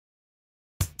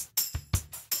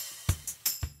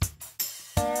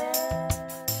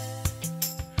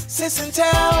sis and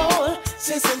tell.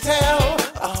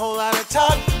 A whole lot of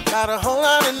talk, got a whole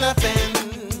lot of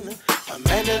nothing.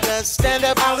 Amanda does stand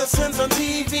up, Alison's on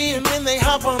TV, and when they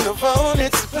hop on the phone,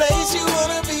 it's the place you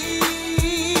wanna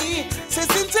be. Sis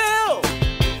and tell.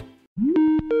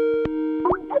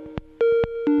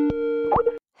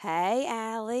 Hey,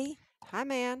 Allie. Hi,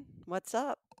 man. What's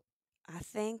up? I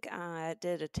think I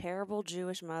did a terrible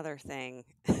Jewish mother thing.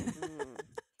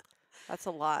 That's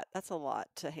a lot. That's a lot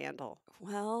to handle.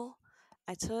 Well,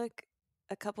 I took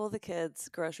a couple of the kids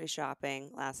grocery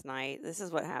shopping last night. This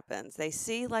is what happens. They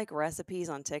see like recipes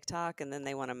on TikTok and then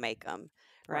they want to make them,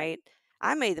 right?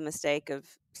 I made the mistake of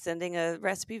sending a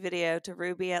recipe video to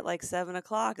Ruby at like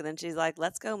 7:00. And then she's like,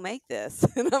 let's go make this.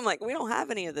 And I'm like, we don't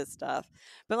have any of this stuff.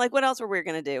 But like, what else were we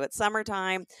going to do? It's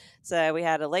summertime. So we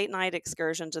had a late night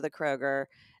excursion to the Kroger.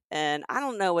 And I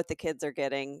don't know what the kids are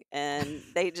getting. And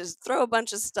they just throw a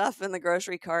bunch of stuff in the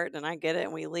grocery cart and I get it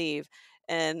and we leave.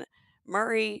 And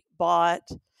Murray bought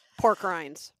Pork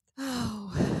rinds.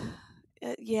 Oh,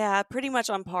 yeah, pretty much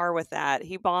on par with that.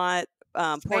 He bought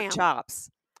pork chops.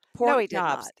 No, he did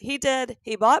chops. not. He did.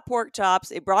 He bought pork chops.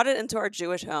 He brought it into our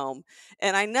Jewish home.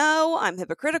 And I know I'm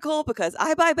hypocritical because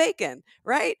I buy bacon,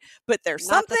 right? But there's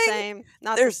Not something. the same.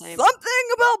 Not There's the same. something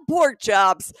about pork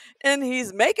chops. And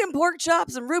he's making pork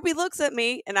chops. And Ruby looks at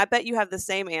me, and I bet you have the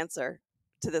same answer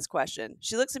to this question.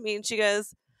 She looks at me and she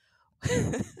goes,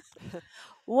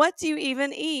 what do you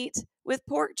even eat with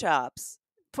pork chops?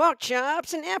 Pork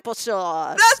chops and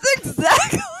applesauce. That's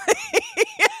exactly.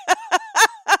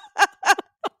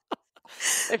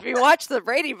 If you watch the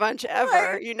Brady Bunch ever,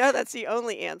 Right. you know that's the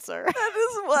only answer. That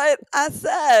is what I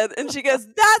said. And she goes,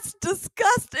 that's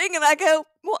disgusting. And I go,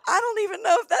 well, I don't even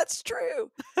know if that's true.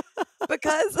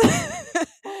 Because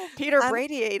Peter I'm-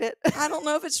 Brady ate it. I don't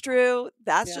know if it's true.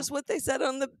 That's Yeah. just what they said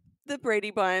on the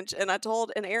Brady Bunch. And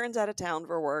and Aaron's out of town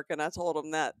for work. And I told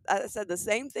him that. I said the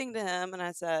same thing to him. And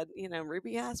I said,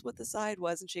 Ruby asked what the side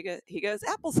was. And he goes,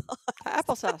 applesauce.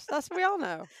 Applesauce. That's what we all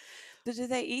know. But do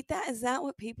they eat that? Is that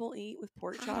what people eat with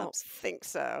pork I don't chops? think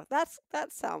so. That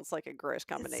sounds like a gross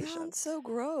combination. It sounds so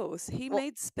gross. He Well-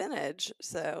 made spinach,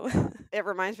 so It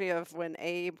reminds me of when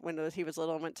Abe, he was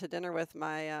little, went to dinner with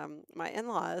my my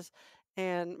in-laws,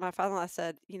 and my father-in-law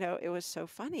said, it was so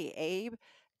funny. Abe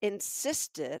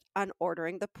insisted on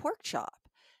ordering the pork chop.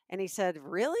 And he said,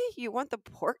 really? You want the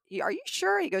pork? Are you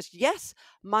sure? He goes, yes,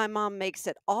 my mom makes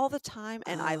it all the time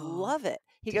and I Oh. love it.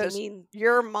 He Did he goes, mean-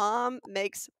 your mom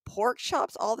makes pork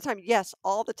chops all the time? Yes,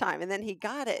 all the time. And then he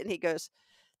got it and he goes,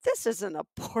 this isn't a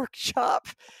pork chop.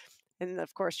 And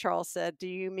of course, Charles said, do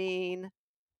you mean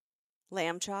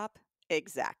lamb chop.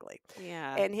 exactly?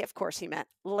 Yeah. And of course, he meant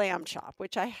lamb chop,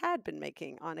 which I had been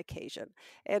making on occasion.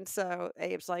 And so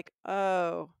Abe's like,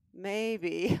 oh,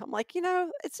 maybe. I'm like, you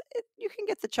can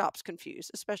get the chops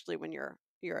confused, especially when you're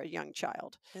a young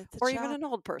child It's a or even chop. an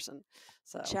old person.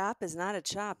 So Chop is not a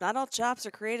chop. Not all chops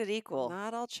are created equal.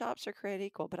 not all chops are created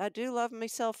equal, but I do love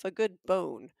myself a good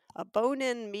bone, a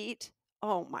bone-in meat.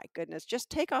 Oh my goodness. Just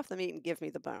take off the meat and give me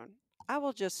the bone. I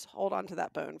will just hold on to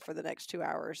that bone for the next 2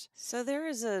 hours. So there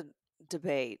is a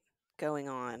debate going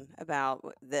on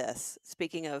about this.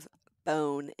 Speaking of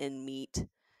bone and meat.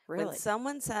 Really? When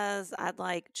someone says, I'd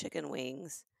like chicken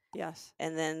wings, Yes.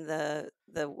 and then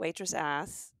the waitress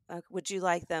asks, would you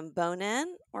like them bone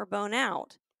in or bone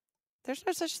out? There's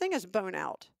no such thing as bone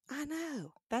out. I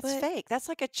know. That's but- fake. That's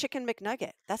like a chicken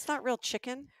McNugget. That's not real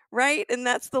chicken. Right? And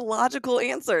that's the logical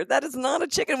answer. That is not a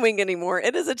chicken wing anymore.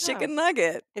 It is a chicken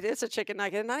nugget. It is a chicken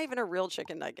nugget, and not even a real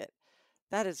chicken nugget.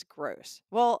 That is gross.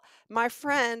 Well, my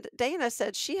friend Dana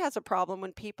said she has a problem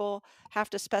when people have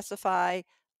to specify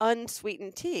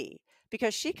unsweetened tea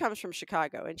because she comes from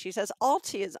Chicago and she says all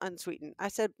tea is unsweetened. I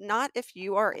said, not if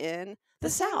you are in the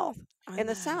South. In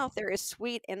the South, there is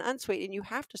sweet and unsweet, and you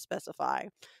have to specify.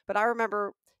 But I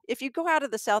remember if you go out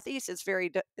of the Southeast, it's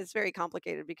very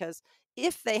complicated because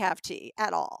if they have tea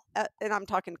at all, and I'm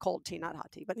talking cold tea, not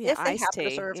hot tea, but Yeah, if they iced happen to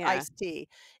tea, serve yeah. iced tea,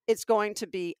 it's going to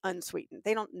be unsweetened.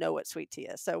 They don't know what sweet tea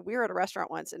is. So we were at a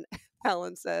restaurant once, and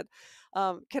Helen said,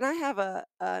 "Can I have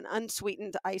an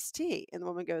unsweetened iced tea?" And the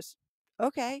woman goes,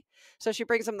 "Okay." So she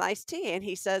brings him the iced tea, and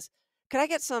he says, "Could I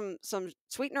get some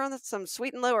sweetener on this, some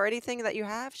sweet and low or anything that you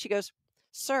have?" She goes,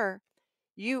 "Sir,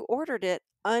 you ordered it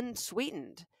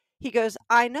unsweetened." He goes,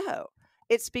 "I know.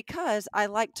 It's because I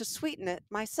like to sweeten it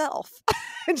myself."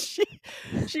 And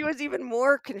she was even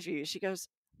more confused. She goes,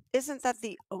 "Isn't that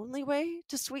the only way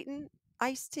to sweeten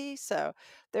iced tea?" So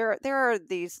there are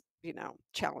these,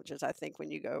 challenges, I think, when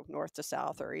you go north to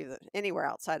south or either anywhere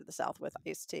outside of the South with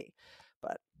iced tea.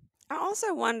 But I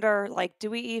also wonder,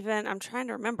 I'm trying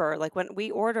to remember, like when we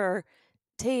order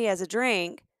tea as a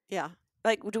drink, yeah,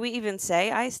 Like, do we even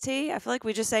say iced tea? I feel like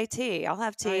we just say tea. I'll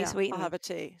have Oh, tea, yeah. sweetened. I'll have a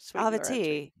tea. I'll have a Sweetened or red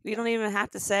tea. You Yeah. don't even have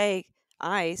to say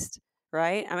iced,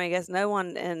 right? I mean, I guess no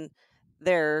one in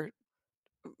their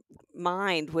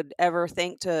mind would ever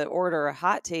think to order a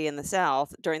hot tea in the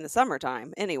South during the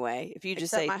summertime anyway. If you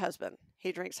just Except say, my husband.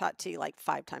 He drinks hot tea like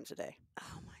 5 times a day.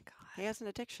 oh my He God, has an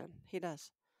addiction. He does.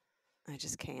 I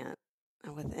just can't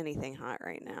with anything hot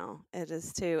right now. It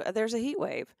is too, there's a heat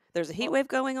wave. There's a heat Well- wave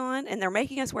going on, and they're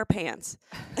making us wear pants.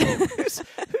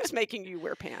 Who's making you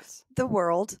wear pants? The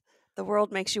world. The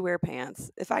world makes you wear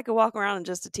pants. If I could walk around in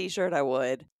just a t-shirt, I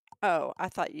would. Oh, I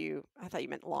thought you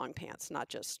meant long pants, not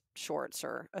just shorts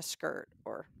or a skirt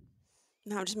or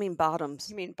No, I just mean bottoms.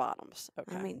 you mean bottoms.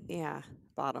 Okay. I mean, yeah,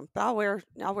 bottom. But I'll wear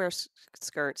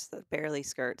skirts, barely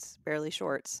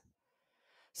shorts.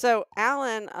 So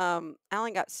Alan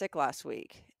got sick last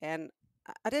week, and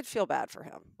I did feel bad for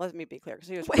him. Let me be clear, because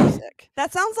he was pretty sick.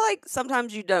 That sounds like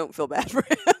sometimes you don't feel bad for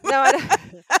him. No,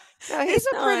 no, he's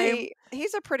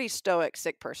It's a pretty stoic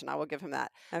sick person. I will give him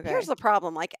that. Okay. Here's the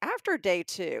problem: like after day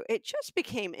 2, it just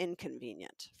became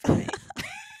inconvenient for me.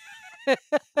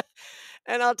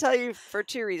 And I'll tell you for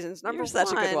 2 reasons. Number You're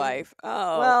such a good one, wife.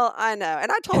 Oh, well, I know,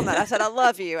 and I told him that. I said I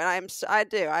love you, and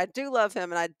I do love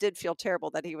him, and I did feel terrible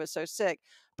that he was so sick.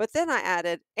 But then I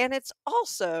added, and it's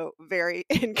also very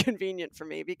inconvenient for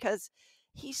me because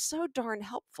he's so darn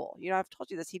helpful. You know, I've told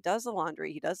you this. He does the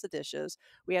laundry, he does the dishes.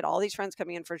 We had all these friends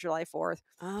coming in for July 4th.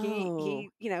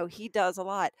 oh, He does a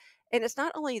lot, and it's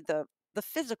not only the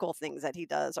physical things that he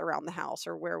does around the house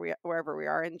or wherever we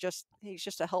are, and just he's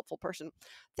just a helpful person.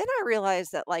 Then I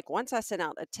realized that like once I sent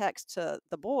out a text to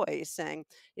the boys saying,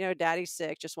 Daddy's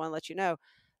sick, just want to let you know,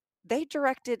 they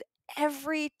directed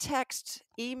every text,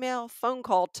 email, phone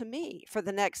call to me for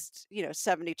the next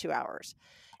 72 hours,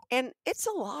 and it's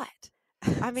a lot.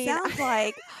 I mean, sounds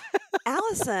like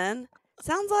Allison.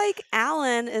 Sounds like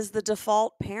Alan is the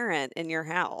default parent in your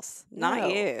house, not No,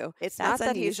 you. it's That's not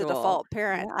that he's the unusual. default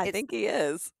parent. Yeah, I It's think he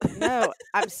is. No,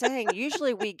 I'm saying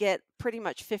usually we get pretty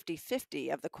much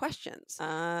 50-50 of the questions.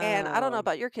 And I don't know Oh,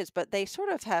 about your kids, but they sort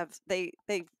of have they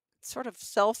sort of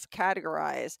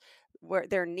self-categorize where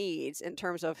their needs in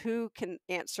terms of who can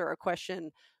answer a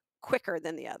question quicker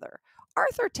than the other.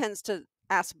 Arthur tends to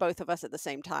ask both of us at the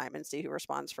same time and see who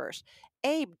responds first.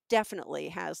 Abe definitely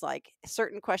has like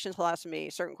certain questions he'll ask me,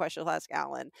 certain questions he'll ask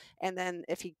Alan, and then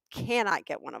if he cannot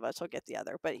get one of us, he'll get the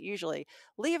other. But usually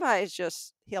Levi is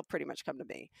just he'll pretty much come to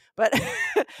me. But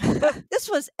but this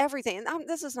was everything, and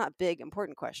this is not big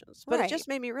important questions, but it Right. just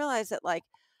made me realize that like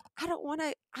I don't want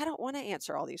to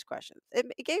answer all these questions. It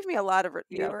gave me a lot of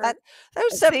You were that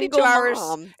those a 72 single hours.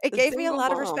 mom. It A gave me a single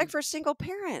lot of mom. respect for single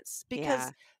parents because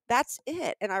Yeah. that's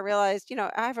it. And I realized,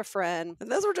 I have a friend.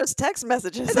 And those were just text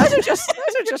messages. And those are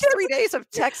just 3 days of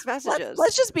text messages.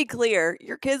 Let's just be clear.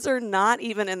 Your kids are not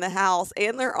even in the house,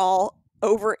 and they're all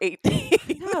over 18.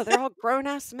 No, they're all grown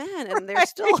ass men, and they're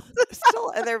still,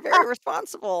 and they're very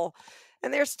responsible,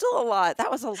 and there's still a lot.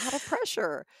 That was a lot of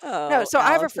pressure. No, Oh, so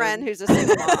I have a friend Allison. who's a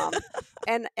single mom,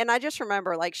 and I just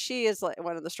remember like she is like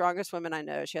one of the strongest women I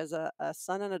know. She has a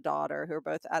son and a daughter who are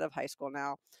both out of high school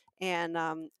now, and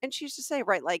she used to say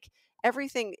right like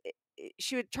everything.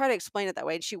 She would try to explain it that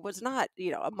way, and she was not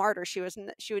a martyr. She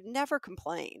would never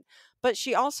complain, but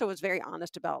she also was very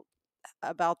honest about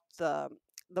the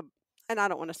and I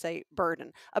don't want to say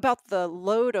burden, about the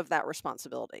load of that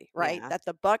responsibility, right? Yeah. That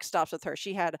the buck stops with her.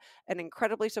 She had an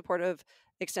incredibly supportive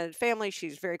extended family.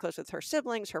 She's very close with her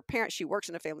siblings, her parents. She works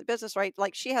in a family business, right?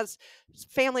 Like she has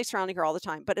family surrounding her all the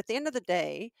time. But at the end of the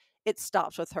day, it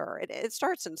stops with her. It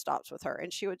starts and stops with her.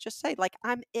 And she would just say, like,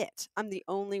 I'm the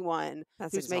only one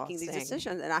That's who's making these exhausting.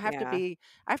 decisions. And I have Yeah.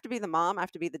 to be the mom, I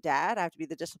have to be the dad, I have to be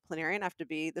the disciplinarian, I have to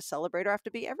be the celebrator, I have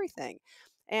to be everything.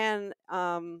 And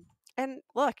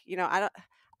look,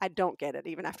 I don't get it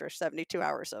even after 72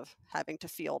 hours of having to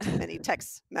field many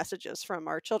text messages from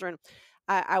our children.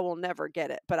 I will never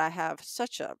get it, but I have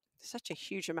such a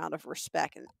huge amount of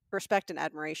respect and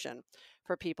admiration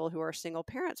for people who are single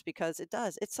parents because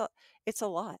it's a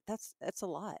lot. That's a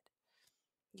lot.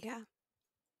 Yeah.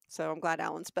 So I'm glad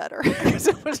Alan's better because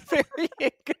it was very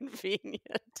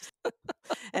inconvenient.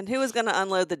 And who was going to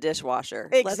unload the dishwasher?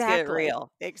 Let's get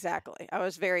real. Exactly. I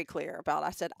was very clear about.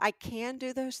 I said I can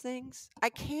do those things. I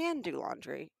can do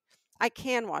laundry. I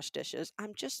can wash dishes.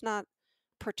 I'm just not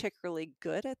particularly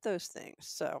good at those things.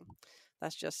 So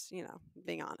that's just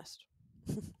being honest.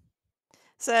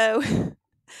 So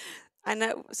I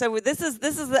know. So this is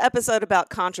the episode about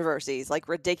controversies, like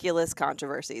ridiculous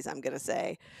controversies, I'm going to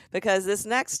say, because this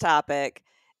next topic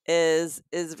is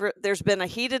there's been a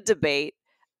heated debate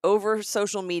over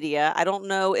social media. I don't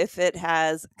know if it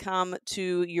has come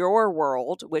to your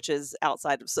world, which is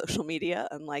outside of social media,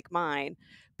 unlike mine,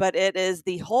 but it is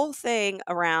the whole thing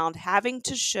around having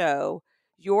to show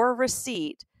your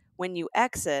receipt when you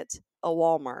exit a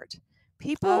Walmart.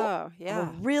 People Oh, are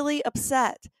yeah. really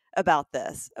upset about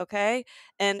this, okay?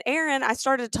 And Aaron, I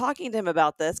started talking to him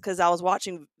about this because I was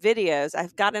watching videos. I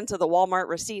got into the Walmart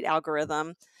receipt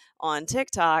algorithm on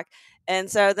TikTok. And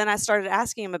so then I started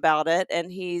asking him about it,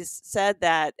 and he's said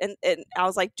that, and I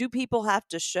was like, do people have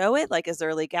to show it? Like, is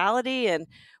there legality? And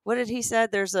what did he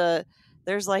said? There's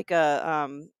like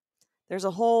there's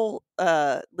a whole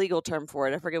legal term for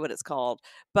it. I forget what it's called.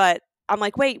 But I'm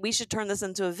like, wait, we should turn this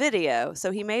into a video.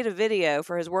 So he made a video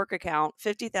for his work account,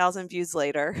 50,000 views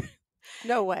later,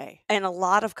 No way. and a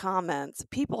lot of comments.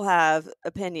 People have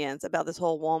opinions about this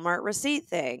whole Walmart receipt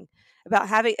thing, about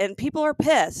having, and people are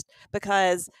pissed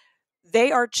because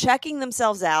they are checking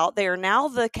themselves out. They are now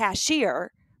the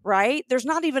cashier, right? There's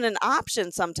not even an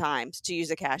option sometimes to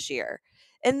use a cashier.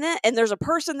 And there's a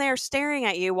person there staring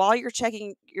at you while you're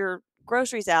checking your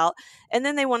groceries out, and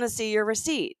then they want to see your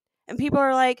receipt. And people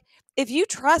are like, if you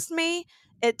trust me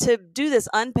to do this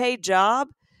unpaid job,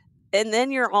 and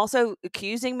then you're also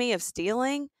accusing me of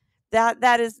stealing,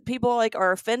 that is, people like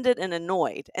are offended and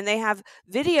annoyed. And they have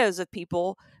videos of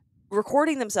people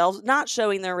recording themselves not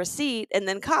showing their receipt, and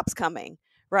then cops coming,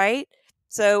 right?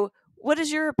 So what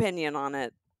is your opinion on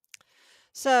it?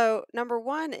 So, number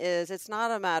one is it's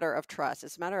not a matter of trust.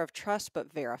 It's a matter of trust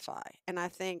but verify. And I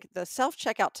think the self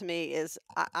checkout to me is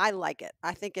I like it.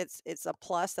 I think it's a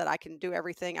plus that I can do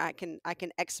everything. I can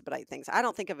expedite things. I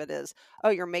don't think of it as, oh,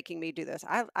 you're making me do this.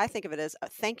 I think of it as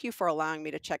thank you for allowing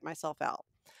me to check myself out.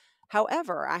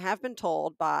 However, I have been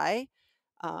told by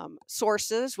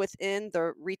sources within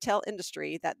the retail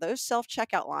industry that those self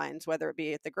checkout lines, whether it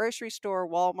be at the grocery store,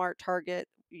 Walmart, Target,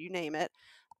 you name it,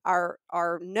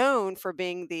 are known for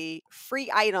being the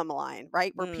free item line,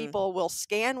 right? Where Mm, people will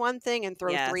scan one thing and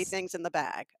throw three yes. things in the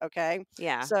bag. Okay.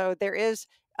 Yeah. So there is,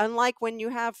 unlike when you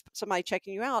have somebody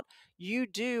checking you out, you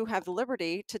do have the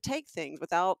liberty to take things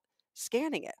without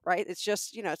scanning it, right? It's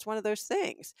just, it's one of those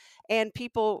things. And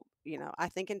people, I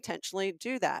think intentionally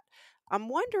do that. I'm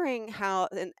wondering how,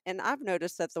 and I've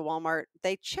noticed that the Walmart,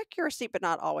 they check your receipt, but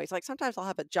not always. Like sometimes I'll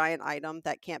have a giant item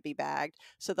that can't be bagged.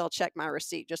 So they'll check my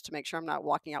receipt just to make sure I'm not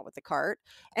walking out with the cart.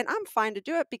 And I'm fine to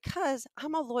do it because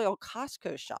I'm a loyal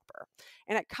Costco shopper.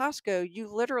 And at Costco,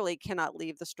 you literally cannot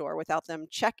leave the store without them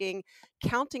checking,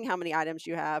 counting how many items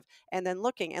you have, and then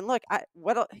looking. And look,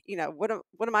 what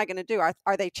am I going to do?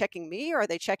 Are they checking me, or are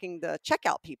they checking the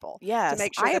checkout people to Yes,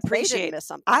 make sure I that they didn't appreciate. miss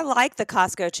I something? like the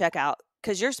Costco checkout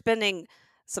because you're spending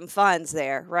some funds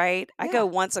there, right? I Yeah. go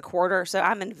once a quarter, so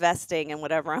I'm investing in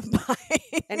whatever I'm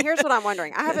buying. And here's what I'm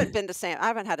wondering. I haven't been to Sam. I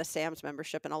haven't had a Sam's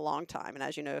membership in a long time. And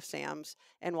as you know, Sam's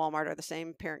and Walmart are the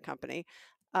same parent company.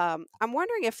 I'm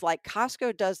wondering if like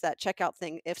Costco does that checkout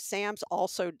thing, if Sam's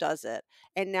also does it,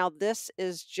 and now this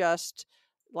is just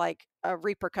like a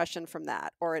repercussion from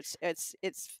that, or it's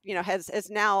has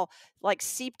now like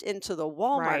seeped into the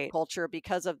Walmart Right. culture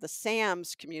because of the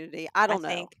Sam's community. I I don't know.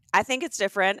 think I think it's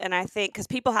different, and I think because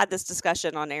people had this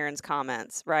discussion on Aaron's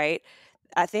comments, right?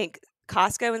 I think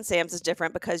Costco and Sam's is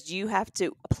different because you have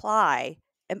to apply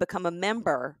and become a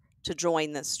member to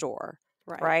join this store,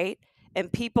 Right. right?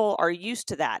 And people are used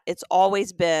to that. It's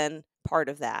always been part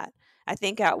of that. I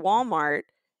think at Walmart,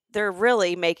 they're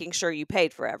really making sure you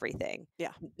paid for everything,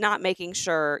 Yeah. not making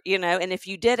sure, and if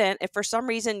you didn't, if for some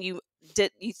reason you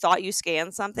thought you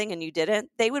scanned something and you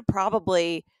didn't, they would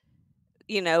probably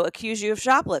accuse you of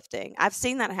shoplifting. I've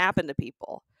seen that happen to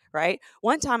people, right?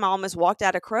 One time I almost walked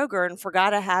out of Kroger and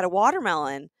forgot I had a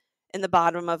watermelon in the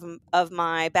bottom of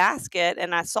my basket,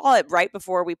 and I saw it right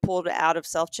before we pulled it out of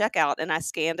self-checkout, and I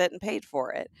scanned it and paid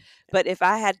for it. But if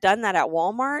I had done that at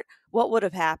Walmart, what would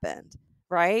have happened,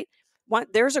 right?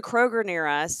 There's a Kroger near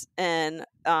us, and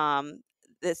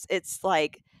it's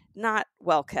like not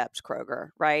well kept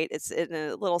Kroger, right? It's in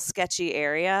a little sketchy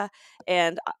area,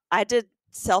 and I did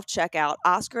self checkout.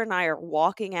 Oscar and I are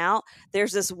walking out.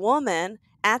 There's this woman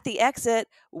at the exit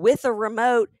with a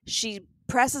remote. She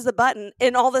presses the button,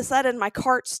 and all of a sudden my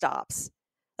cart stops.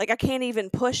 Like I can't even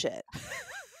push it.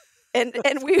 And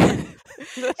we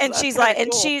and she's like,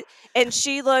 and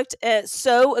she looked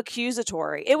so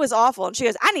accusatory. It was awful. And she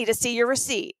goes, "I need to see your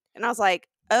receipt." And I was like,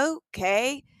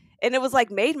 "Okay." And it was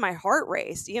like made my heart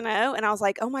race, And I was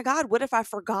like, "Oh my God, what if I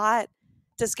forgot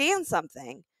to scan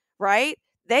something?" Right?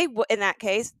 In that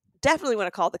case, definitely want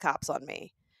to call the cops on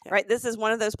me. Yeah. Right? This is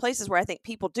one of those places where I think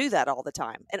people do that all the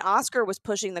time. And Oscar was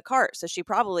pushing the cart, so she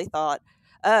probably thought,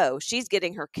 "Oh, she's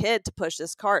getting her kid to push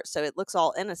this cart, so it looks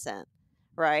all innocent."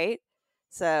 Right?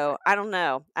 So I don't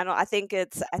know. I think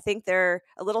they're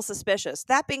a little suspicious.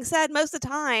 That being said, most of the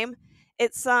time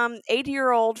it's some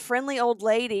 80-year-old friendly old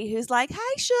lady who's like, "Hey,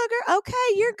 sugar, okay,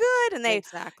 you're good," and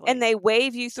Exactly. they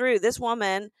wave you through. This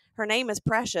woman, her name is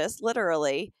Precious,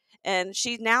 literally, and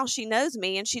she knows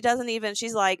me, and she doesn't even.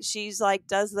 She's like,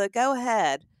 does the go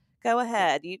ahead, go Yep.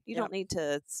 ahead. You Yep. don't need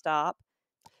to stop.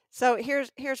 So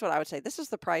here's what I would say. This is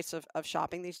the price of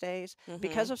shopping these days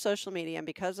because Hmm. of social media and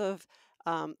because of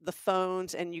the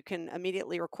phones, and you can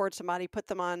immediately record somebody, put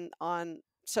them on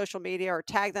social media or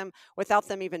tag them without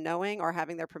them even knowing or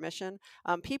having their permission.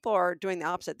 People are doing the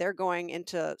opposite. They're going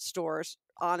into stores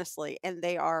honestly, and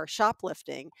they are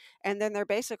shoplifting, and then they're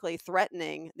basically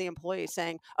threatening the employees,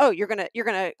 saying, "Oh, you're gonna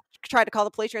try to call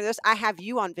the police or this. I have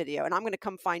you on video, and I'm gonna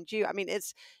come find you." I mean,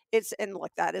 it's and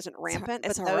look, that isn't rampant,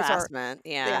 It's but those are, harassment.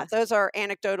 yeah, Yeah, those are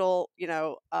anecdotal,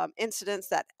 incidents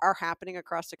that are happening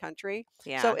across the country.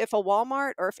 So yeah, if a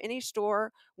Walmart or if any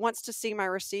store wants to see my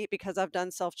receipt because I've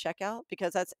done self checkout,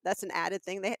 because that's an added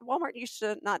thing. Walmart used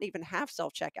to not even have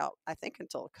self checkout, I think,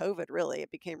 until COVID. Really,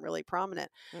 it became really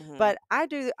prominent. hmm, But I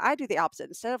do the opposite.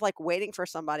 Instead of like waiting for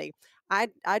somebody,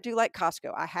 I do like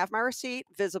Costco. I have my receipt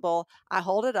visible. I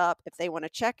hold it up. If they want to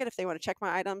check it, if they want to check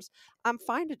my items, I'm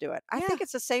fine to do it. I yeah, think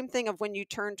it's the same thing of when you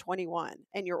turn 21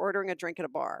 and you're ordering a drink at a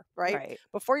bar, right? right.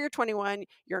 Before you're 21,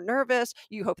 you're nervous.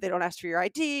 You hope they don't ask for your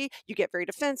ID. You get very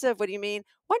defensive. What do you mean?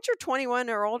 Once you're 21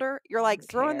 or older, you're I like don't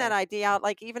throwing that care. ID out.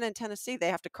 Like even in Tennessee, they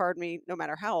have to card me no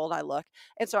matter how old I look.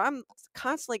 And so I'm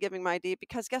constantly giving my ID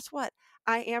because guess what?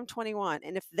 I am 21.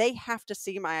 And if they have to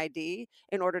see my ID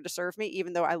in order to serve me,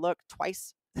 even though I look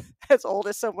twice as old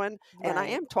as someone, and I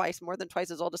Right. am more than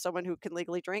twice as old as someone who can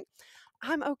legally drink,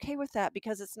 I'm okay with that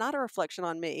because it's not a reflection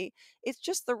on me. It's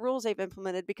just the rules they've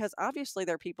implemented because obviously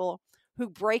there are people who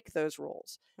break those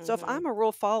rules. So if Hmm. I'm a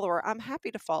rule follower, I'm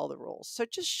happy to follow the rules. So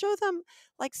just show them,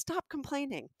 like, stop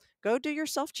complaining. Go do your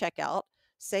self checkout,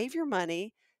 save your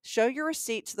money, show your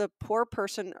receipt to the poor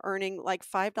person earning like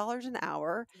 $5 an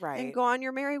hour, and Right. go on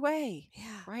your merry way.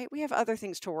 Yeah. Right? We have other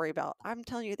things to worry about. I'm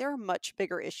telling you, there are much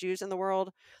bigger issues in the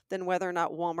world than whether or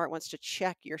not Walmart wants to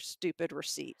check your stupid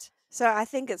receipt. So I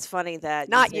think it's funny that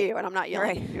you Not say, you, and I'm not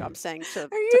yelling right. at you. I'm saying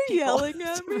Are to you people, yelling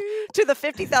at me? to the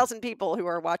 50,000 people who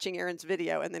are watching Aaron's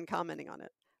video and then commenting on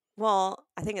it. Well,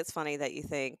 I think it's funny that you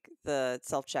think the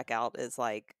self checkout is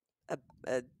like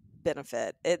a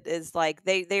benefit. It is like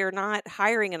they are not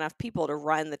hiring enough people to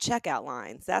run the checkout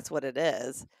lines. That's what it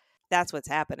is. That's what's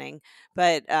happening.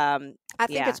 But I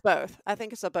think yeah, it's both. I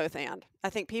think it's a both and. I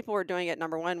think people were doing it,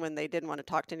 number one, when they didn't want to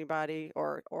talk to anybody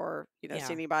or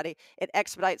see yeah. anybody. It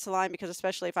expedites the line because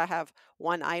especially if I have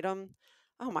one item.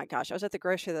 Oh my gosh, I was at the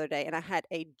grocery the other day and I had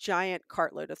a giant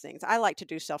cartload of things. I like to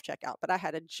do self checkout, but I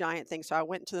had a giant thing, so I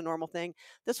went into the normal thing.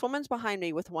 This woman's behind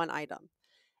me with one item.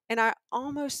 And I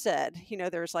almost said,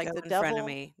 there's like Go in front of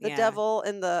me. the Yeah. devil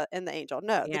and the angel.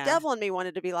 No, the Yeah. devil in me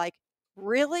wanted to be like,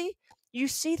 really? You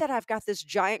see that I've got this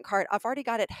giant cart. I've already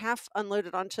got it half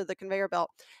unloaded onto the conveyor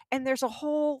belt. And there's a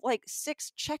whole like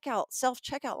self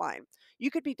checkout line.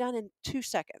 You could be done in 2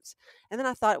 seconds. And then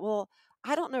I thought, well,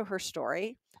 I don't know her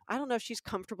story. I don't know if she's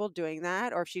comfortable doing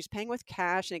that or if she's paying with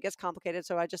cash and it gets complicated.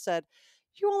 So I just said,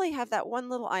 you only have that one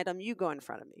little item. You go in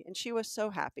front of me. And she was so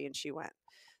happy and she went.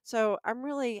 So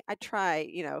I try,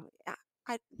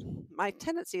 I my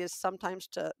tendency is sometimes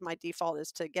my default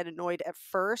is to get annoyed at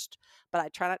first, but I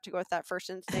try not to go with that first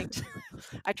instinct.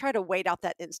 I try to wait out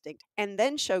that instinct and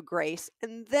then show grace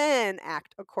and then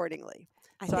act accordingly.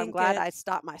 I So I'm think glad it I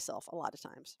stop myself a lot of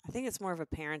times. I think it's more of a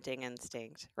parenting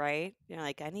instinct, right? You're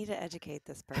like, I need to educate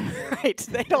this person. Right.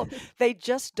 They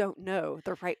just don't know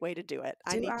the right way to do it.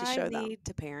 I Do need to I show them. need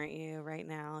to parent you right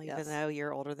now, even Yes. though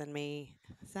you're older than me?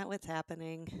 Is that what's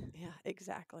happening? Yeah,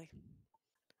 exactly.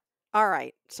 All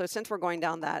right. So since we're going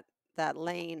down that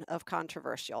lane of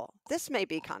controversial, this may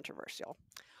be controversial.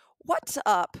 What's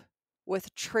up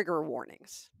with trigger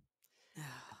warnings?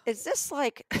 Is this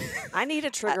like I need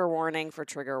a uh, trigger warning for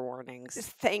trigger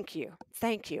warnings. thank you.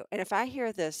 Thank you. And if I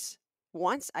hear this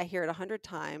once, I hear it 100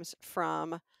 times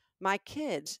from my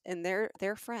kids and their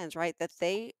friends, right? That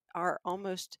they are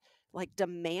almost like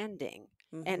demanding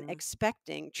and Hmm.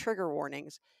 expecting trigger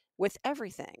warnings with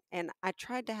everything. And I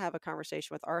tried to have a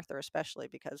conversation with Arthur, especially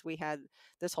because we had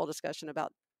this whole discussion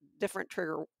about different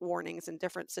trigger warnings in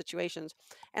different situations.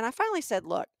 And I finally said,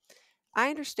 look, I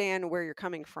understand where you're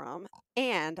coming from.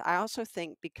 And I also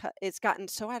think because it's gotten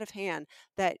so out of hand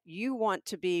that you want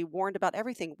to be warned about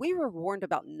everything. We were warned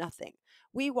about nothing.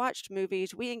 We watched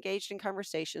movies, we engaged in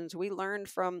conversations, we learned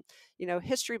from,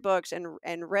 history books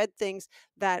and read things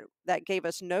that gave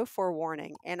us no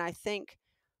forewarning. And I think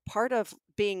part of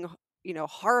being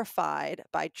horrified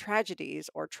by tragedies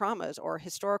or traumas or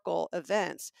historical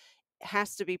events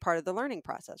has to be part of the learning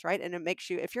process, right? And it makes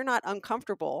you, if you're not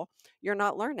uncomfortable, you're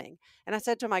not learning. And I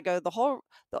said to him, I go,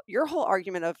 your whole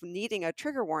argument of needing a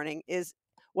trigger warning is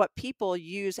what people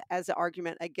use as an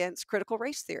argument against critical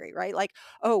race theory, right? Like,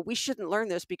 oh, we shouldn't learn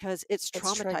this because it's It's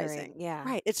triggering. traumatizing. Yeah.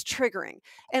 Right. It's triggering.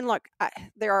 And look,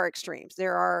 there are extremes.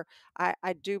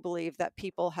 I do believe that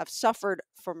people have suffered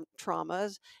from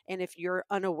traumas. And if you're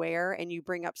unaware and you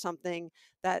bring up something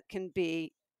that can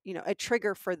be, a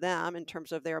trigger for them in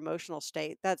terms of their emotional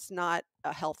state, that's not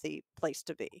a healthy place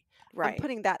to be. I'm Right.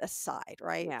 putting that aside,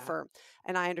 right? Yeah.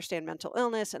 And I understand mental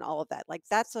illness and all of that. Like,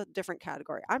 that's a different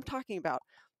category. I'm talking about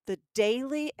the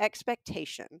daily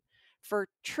expectation for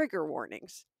trigger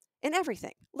warnings in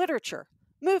everything: literature,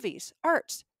 movies,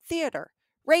 arts, theater,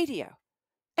 radio,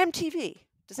 MTV.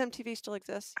 Does MTV still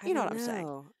exist? I You know don't what I'm saying?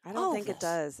 know. I don't All of think it this.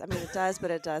 does. I mean, it does, but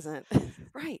it doesn't.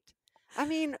 Right. I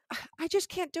mean, I just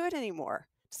can't do it anymore.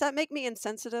 Does that make me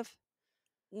insensitive?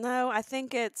 No, I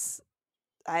think it's.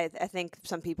 I think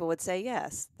some people would say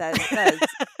yes. That it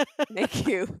does make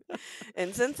you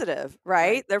insensitive, right?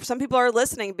 Right. There, some people are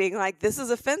listening, being like, "This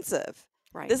is offensive."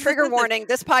 Right. This is Trigger offensive. warning.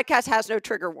 This podcast has no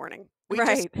trigger warning. We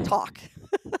Right. just talk.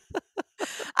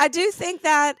 I do think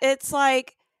that it's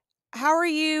like, how are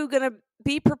you going to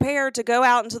be prepared to go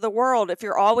out into the world if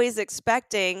you're always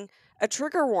expecting a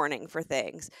trigger warning for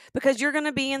things? Because you're going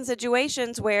to be in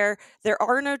situations where there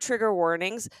are no trigger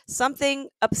warnings, something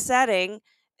upsetting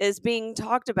is being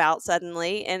talked about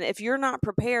suddenly, and if you're not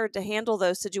prepared to handle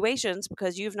those situations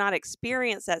because you've not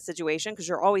experienced that situation because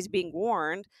you're always being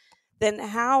warned, then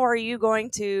how are you going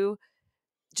to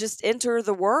just enter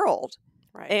the world?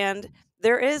 Right. And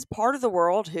there is part of the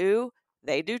world who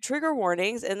they do trigger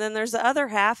warnings, and then there's the other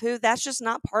half who that's just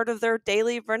not part of their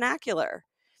daily vernacular,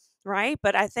 right?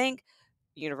 But I think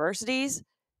universities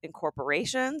and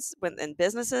corporations and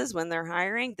businesses, when they're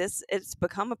hiring, it's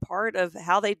become a part of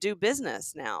how they do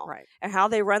business now, Right. and how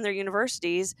they run their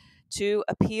universities to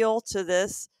appeal to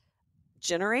this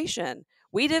generation.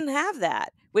 We didn't have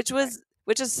that, which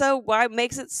is so why it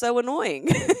makes it so annoying.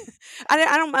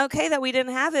 I'm okay that we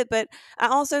didn't have it, but I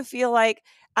also feel like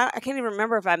I can't even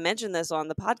remember if I mentioned this on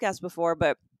the podcast before,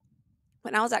 but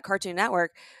when I was at Cartoon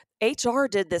Network, HR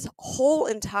did this whole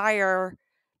entire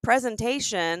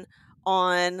presentation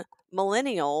on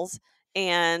millennials,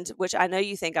 and which I know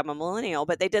you think I'm a millennial,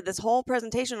 but they did this whole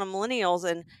presentation on millennials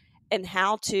and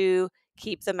how to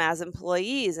keep them as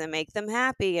employees and make them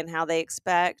happy, and how they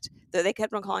expect that they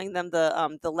kept on calling them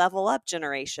the level up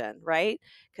generation, right?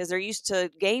 Because they're used to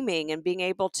gaming and being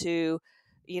able to,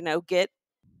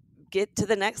 get to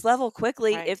the next level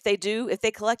quickly Right. if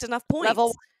they collect enough points.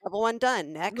 Level 1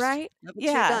 done. Next. Right? Level 2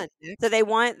 Yeah. done. Next. So they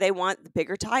want the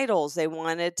bigger titles. They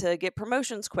wanted to get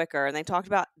promotions quicker, and they talked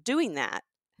about doing that.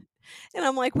 And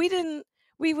I'm like,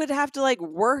 we would have to like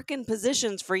work in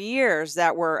positions for years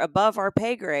that were above our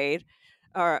pay grade,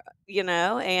 or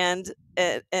and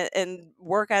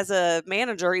work as a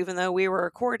manager even though we were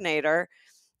a coordinator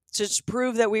to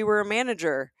prove that we were a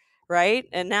manager, right?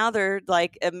 And now they're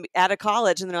like out of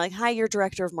college and they're like, "Hi, you're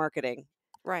director of marketing."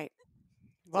 Right.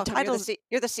 So Welcome. titles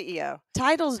You're the CEO.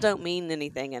 titles don't mean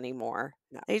anything anymore.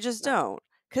 No, They just no. don't.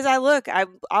 Because I'm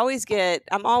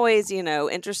always,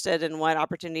 interested in what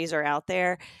opportunities are out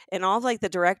there. And all of like the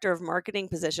director of marketing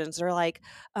positions are like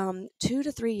 2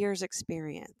 to 3 years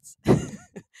experience.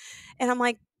 And I'm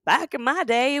like, back in my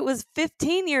day, it was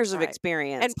 15 years of Right.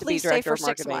 experience And to be please stay director for of 6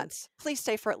 marketing. months. Please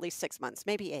stay for at least 6 months,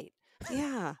 maybe 8.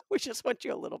 Yeah. We just want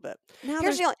you a little bit. Now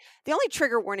Here's there's the only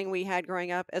trigger warning we had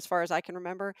growing up, as far as I can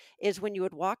remember, is when you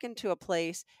would walk into a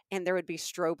place and there would be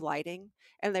strobe lighting,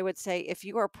 and they would say, if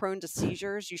you are prone to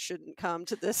seizures, you shouldn't come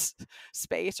to this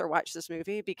space or watch this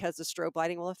movie because the strobe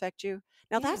lighting will affect you.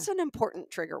 Now, that's an important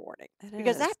trigger warning, It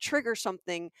because is. that triggers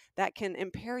something that can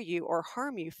impair you or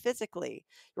harm you physically,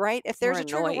 right? If Or there's a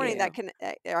trigger annoy warning that you.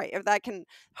 can, right, if that can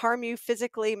harm you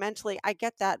physically, mentally, I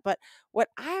get that. But what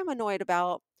I am annoyed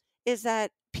about is that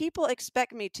people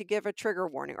expect me to give a trigger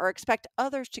warning, or expect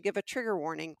others to give a trigger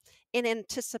warning in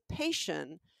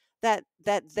anticipation that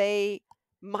they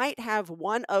might have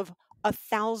one of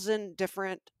 1,000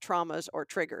 different traumas or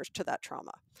triggers to that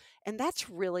trauma. And that's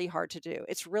really hard to do.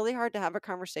 It's really hard to have a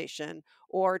conversation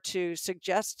or to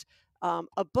suggest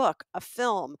a book, a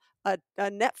film, a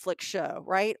Netflix show,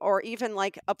 right? Or even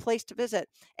like a place to visit,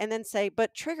 and then say,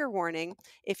 but trigger warning,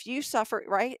 if you suffer,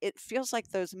 right? It feels like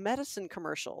those medicine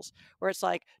commercials where it's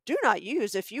like, do not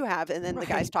use if you have, and then the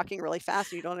guy's Right. talking really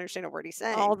fast and you don't understand a word he's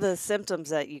All saying. the symptoms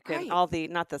that you can, Right. all the,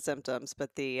 not the symptoms,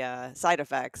 but the side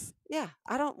effects. Yeah.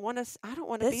 I don't want to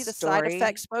This be the side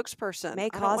effect story spokesperson. may I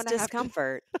don't cause want to have to,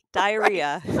 discomfort, right.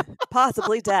 diarrhea,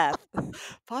 possibly death.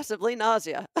 Possibly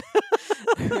nausea.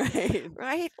 Right.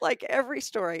 Right? Like every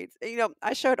story.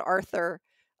 I showed Arthur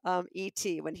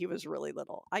E.T. when he was really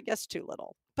little. I guess too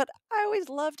little. But I always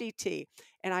loved E.T.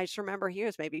 And I just remember he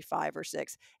was maybe 5 or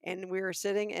 6. And we were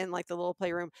sitting in like the little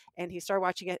playroom and he started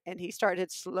watching it and he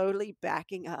started slowly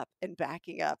backing up and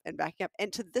backing up and backing up.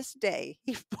 And to this day,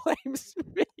 he blames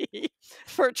me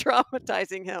for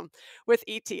traumatizing him with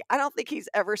E.T. I don't think he's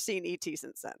ever seen E.T.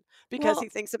 since then because Well, he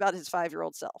thinks about his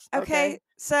 5-year-old self. okay. Okay.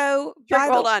 So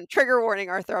Hold on. Trigger warning,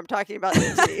 Arthur. I'm talking about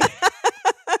E.T.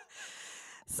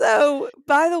 So,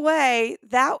 by the way,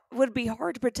 that would be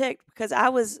hard to predict because I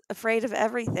was afraid of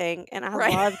everything and I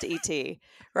Right. loved ET,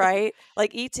 right?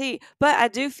 Like ET. But I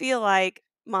do feel like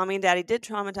mommy and daddy did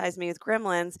traumatize me with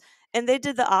Gremlins and they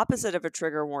did the opposite of a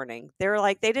trigger warning. They were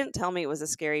like, they didn't tell me it was a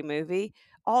scary movie.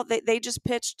 They just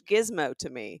pitched Gizmo to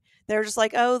me. They're just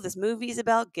like, oh, this movie's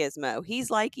about Gizmo. He's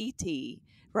like ET,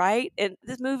 right? And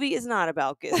this movie is not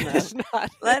about Gizmo. It's not.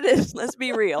 Let's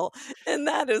be real. And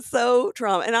that is so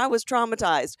trauma. And I was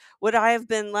traumatized. Would I have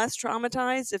been less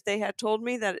traumatized if they had told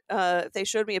me that, if they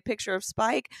showed me a picture of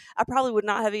Spike? I probably would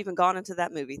not have even gone into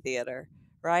that movie theater,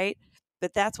 right?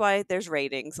 But that's why there's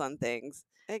ratings on things.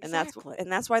 Exactly.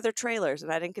 And that's why they're trailers.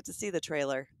 And I didn't get to see the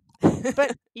trailer.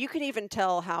 But you can even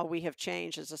tell how we have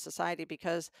changed as a society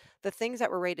because the things that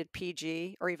were rated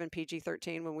PG or even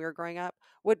PG-13 when we were growing up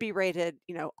would be rated,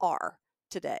 R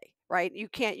today, right? You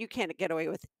can't get away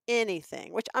with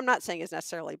anything, which I'm not saying is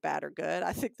necessarily bad or good.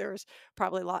 I think there's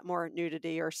probably a lot more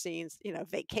nudity or scenes,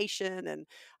 Vacation and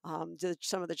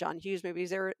some of the John Hughes movies.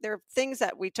 There are things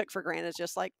that we took for granted,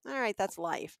 just like, all right, that's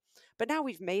life. But now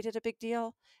we've made it a big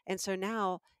deal, and so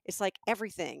now it's like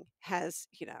everything has,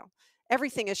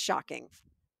 everything is shocking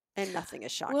and nothing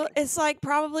is shocking. Well, it's like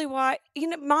probably why,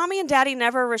 mommy and daddy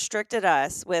never restricted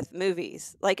us with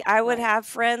movies. Like I would Right. have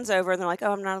friends over and they're like,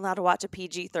 oh, I'm not allowed to watch a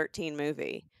PG-13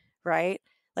 movie, right?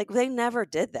 Like they never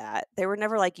did that. They were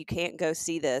never like, you can't go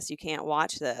see this, you can't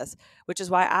watch this, which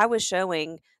is why I was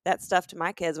showing that stuff to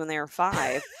my kids when they were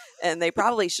 5 and they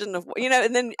probably shouldn't have,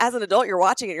 and then as an adult, you're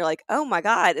watching it, you're like, oh my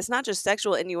God, it's not just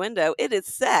sexual innuendo, it is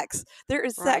sex. There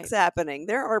is sex Right. happening.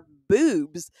 There are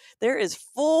boobs. There is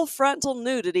full frontal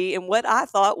nudity in what I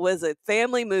thought was a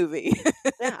family movie.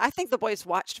 Yeah, I think the boys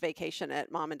watched Vacation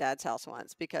at mom and dad's house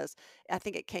once because I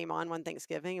think it came on one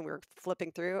Thanksgiving and we were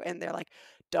flipping through and they're like,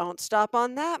 don't stop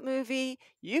on that movie.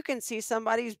 You can see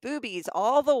somebody's boobies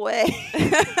all the way.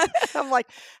 I'm like,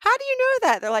 how do you know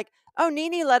that? They're like, oh,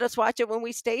 Nene let us watch it when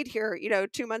we stayed here,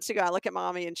 2 months ago. I look at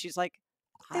mommy and she's like,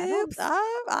 I don't Oops. know.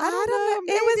 I don't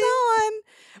know. It was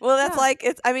on. Well, that's Yeah.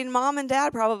 like mom and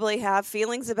dad probably have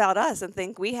feelings about us and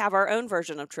think we have our own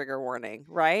version of trigger warning,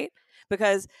 right?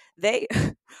 Because they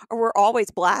were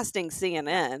always blasting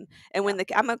CNN. And when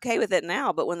I'm okay with it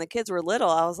now, but when the kids were little,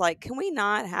 I was like, can we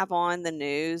not have on the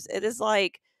news? It is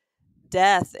like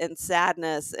death and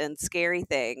sadness and scary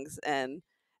things. And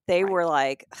they Right. were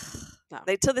like, No.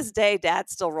 to this day, dad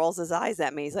still rolls his eyes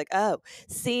at me. He's like, oh,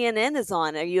 CNN is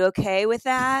on. Are you okay with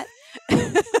that?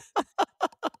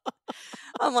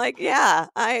 I'm like, yeah,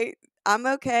 I'm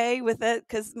okay with it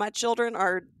because my children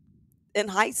are in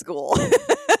high school.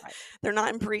 Right. They're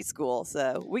not in preschool.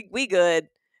 So we good.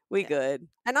 We Yeah. good.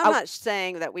 And I'm not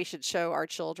saying that we should show our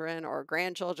children or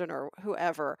grandchildren or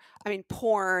whoever,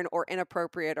 porn or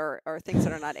inappropriate or things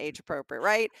that are not age appropriate,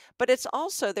 right? But it's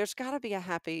also, there's got to be a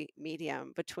happy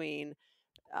medium between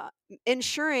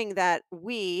ensuring that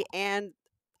we and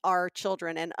our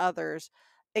children and others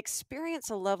experience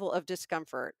a level of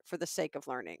discomfort for the sake of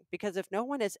learning, because if no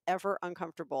one is ever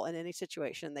uncomfortable in any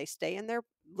situation, they stay in their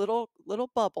little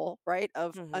bubble, right,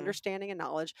 of Mhm. understanding and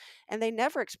knowledge, and they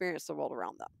never experience the world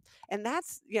around them. And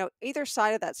that's, either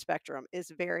side of that spectrum is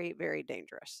very, very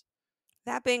dangerous.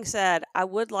 That being said, I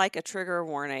would like a trigger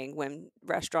warning when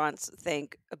restaurants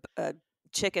think a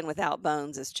chicken without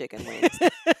bones is chicken wings.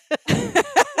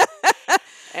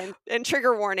 And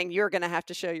trigger warning, you're going to have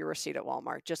to show your receipt at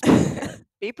Walmart. Just be prepared.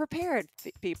 Be prepared,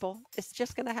 people. It's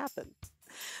just going to happen.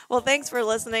 Well, thanks for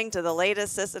listening to the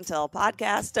latest Sis and Tell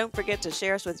podcast. Don't forget to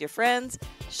share us with your friends,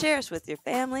 share us with your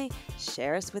family,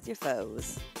 share us with your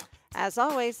foes. As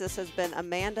always, this has been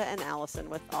Amanda and Allison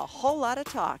with a whole lot of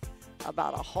talk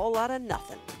about a whole lot of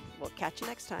nothing. We'll catch you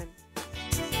next time.